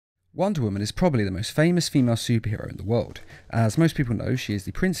Wonder Woman is probably the most famous female superhero in the world. As most people know, she is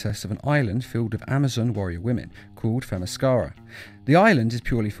the princess of an island filled with Amazon warrior women, called Themyscira. The island is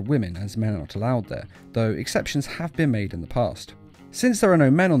purely for women, as men are not allowed there, though exceptions have been made in the past. Since there are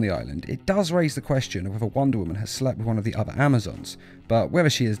no men on the island, it does raise the question of whether Wonder Woman has slept with one of the other Amazons, but whether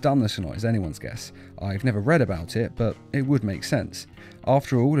she has done this or not is anyone's guess. I've never read about it, but it would make sense.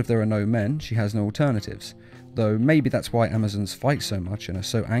 After all, if there are no men, she has no alternatives. Though maybe that's why Amazons fight so much and are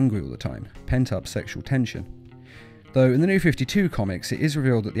so angry all the time, pent-up sexual tension. Though in the New 52 comics, it is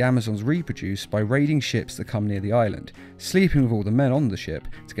revealed that the Amazons reproduce by raiding ships that come near the island, sleeping with all the men on the ship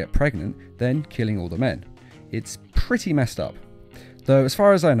to get pregnant, then killing all the men. It's pretty messed up. Though as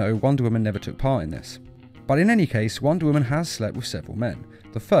far as I know, Wonder Woman never took part in this. But in any case, Wonder Woman has slept with several men.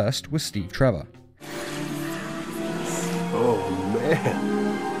 The first was Steve Trevor. Oh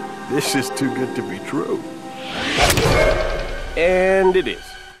man, this is too good to be true. And it is.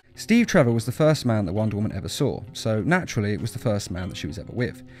 Steve Trevor was the first man that Wonder Woman ever saw, so naturally it was the first man that she was ever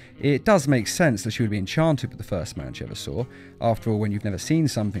with. It does make sense that she would be enchanted with the first man she ever saw. After all, when you've never seen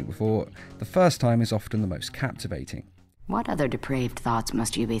something before, the first time is often the most captivating. What other depraved thoughts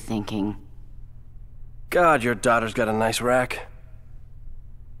must you be thinking? God, your daughter's got a nice rack.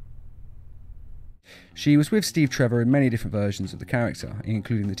 She was with Steve Trevor in many different versions of the character,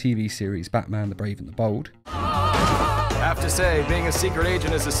 including the TV series Batman the Brave and the Bold. Have to say, being a secret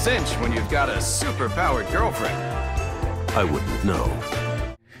agent is a cinch when you've got a super-powered girlfriend. I wouldn't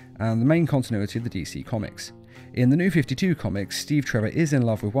know. And the main continuity of the DC comics. In the New 52 comics, Steve Trevor is in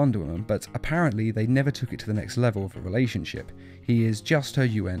love with Wonder Woman, but apparently they never took it to the next level of a relationship. He is just her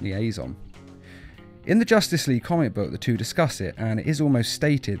UN liaison. In the Justice League comic book, the two discuss it, and it is almost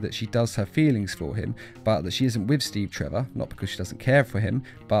stated that she does have feelings for him, but that she isn't with Steve Trevor, not because she doesn't care for him,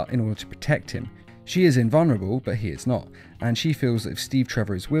 but in order to protect him. She is invulnerable, but he is not, and she feels that if Steve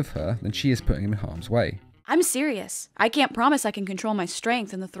Trevor is with her, then she is putting him in harm's way. I'm serious. I can't promise I can control my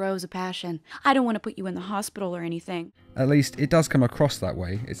strength in the throes of passion. I don't want to put you in the hospital or anything. At least, it does come across that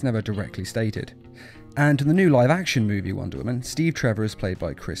way, it's never directly stated. And in the new live-action movie Wonder Woman, Steve Trevor is played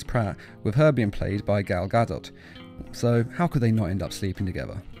by Chris Pratt, with her being played by Gal Gadot. So how could they not end up sleeping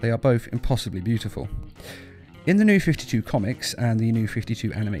together? They are both impossibly beautiful. In the New 52 comics and the New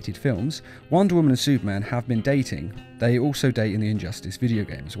 52 animated films, Wonder Woman and Superman have been dating. They also date in the Injustice video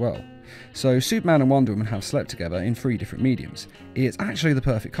game as well. So Superman and Wonder Woman have slept together in 3 different mediums. It's actually the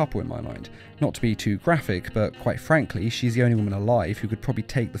perfect couple in my mind. Not to be too graphic, but quite frankly, she's the only woman alive who could probably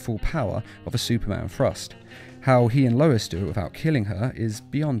take the full power of a Superman thrust. How he and Lois do it without killing her is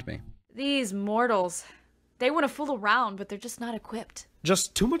beyond me. These mortals, they want to fool around, but they're just not equipped.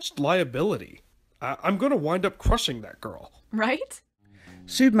 Just too much liability. I'm gonna wind up crushing that girl. Right?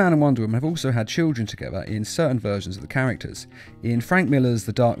 Superman and Wonder Woman have also had children together in certain versions of the characters. In Frank Miller's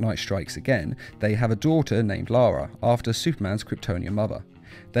The Dark Knight Strikes Again, they have a daughter named Lara, after Superman's Kryptonian mother.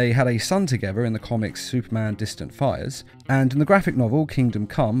 They had a son together in the comics Superman Distant Fires, and in the graphic novel Kingdom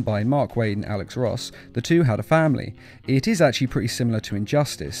Come by Mark Waid and Alex Ross, the two had a family. It is actually pretty similar to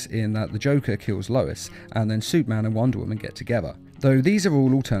Injustice in that the Joker kills Lois, and then Superman and Wonder Woman get together. Though these are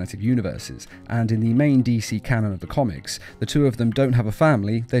all alternative universes, and in the main DC canon of the comics, the two of them don't have a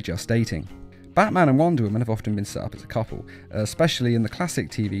family, they're just dating. Batman and Wonder Woman have often been set up as a couple, especially in the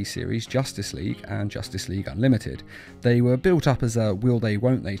classic TV series Justice League and Justice League Unlimited. They were built up as a will they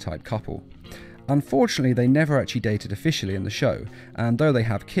won't they type couple. Unfortunately, they never actually dated officially in the show, and though they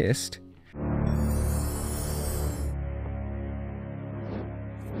have kissed,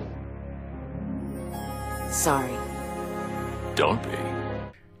 Sorry. Don't be.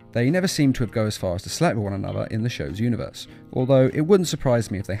 they never seem to have gone as far as to sleep with one another in the show's universe, although it wouldn't surprise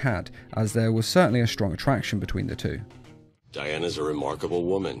me if they had, as there was certainly a strong attraction between the two. Diana's a remarkable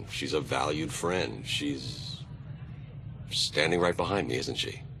woman. She's a valued friend. She's standing right behind me, isn't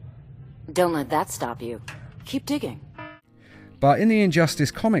she? Don't let that stop you. Keep digging. But in the Injustice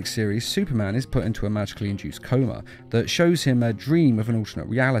comic series, Superman is put into a magically induced coma that shows him a dream of an alternate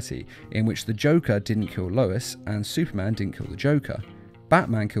reality in which the Joker didn't kill Lois and Superman didn't kill the Joker.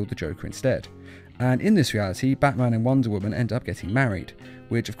 Batman killed the Joker instead. And in this reality, Batman and Wonder Woman end up getting married,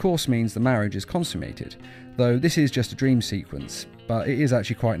 which of course means the marriage is consummated, though this is just a dream sequence, but it is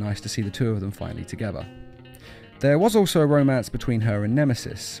actually quite nice to see the two of them finally together. There was also a romance between her and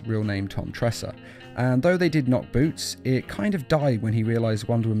Nemesis, real name Tom Tresser, and though they did knock boots, it kind of died when he realised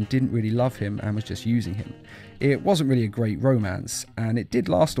Wonder Woman didn't really love him and was just using him. It wasn't really a great romance, and it did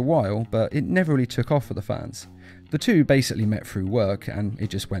last a while, but it never really took off for the fans. The two basically met through work, and it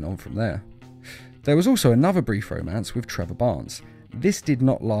just went on from there. There was also another brief romance with Trevor Barnes. This did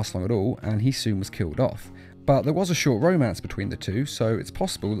not last long at all, and he soon was killed off. But there was a short romance between the two, so it's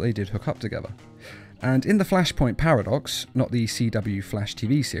possible that they did hook up together. And in the Flashpoint Paradox, not the CW Flash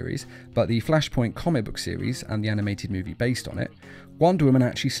TV series, but the Flashpoint comic book series and the animated movie based on it, Wonder Woman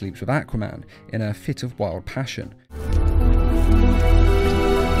actually sleeps with Aquaman in a fit of wild passion.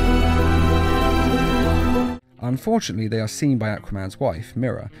 Unfortunately, they are seen by Aquaman's wife,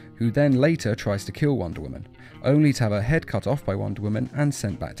 Mira, who then later tries to kill Wonder Woman, only to have her head cut off by Wonder Woman and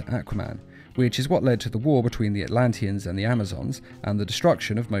sent back to Aquaman, which is what led to the war between the Atlanteans and the Amazons, and the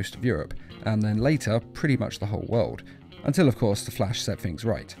destruction of most of Europe, and then later pretty much the whole world, until of course the Flash set things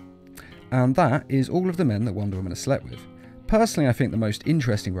right. And that is all of the men that Wonder Woman has slept with. Personally, I think the most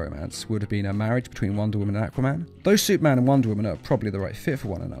interesting romance would have been a marriage between Wonder Woman and Aquaman. Though Superman and Wonder Woman are probably the right fit for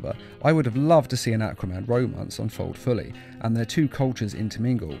one another, I would have loved to see an Aquaman romance unfold fully, and their two cultures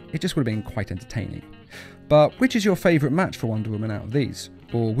intermingle. It just would have been quite entertaining. But which is your favourite match for Wonder Woman out of these?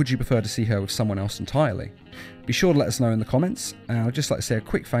 Or would you prefer to see her with someone else entirely? Be sure to let us know in the comments, and I'd just like to say a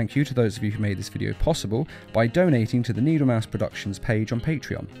quick thank you to those of you who made this video possible by donating to the Needlemouse Productions page on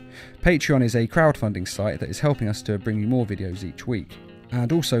Patreon. Patreon is a crowdfunding site that is helping us to bring you more videos each week,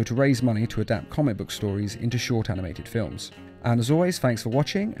 and also to raise money to adapt comic book stories into short animated films. And as always, thanks for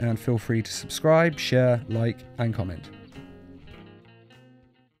watching, and feel free to subscribe, share, like, and comment.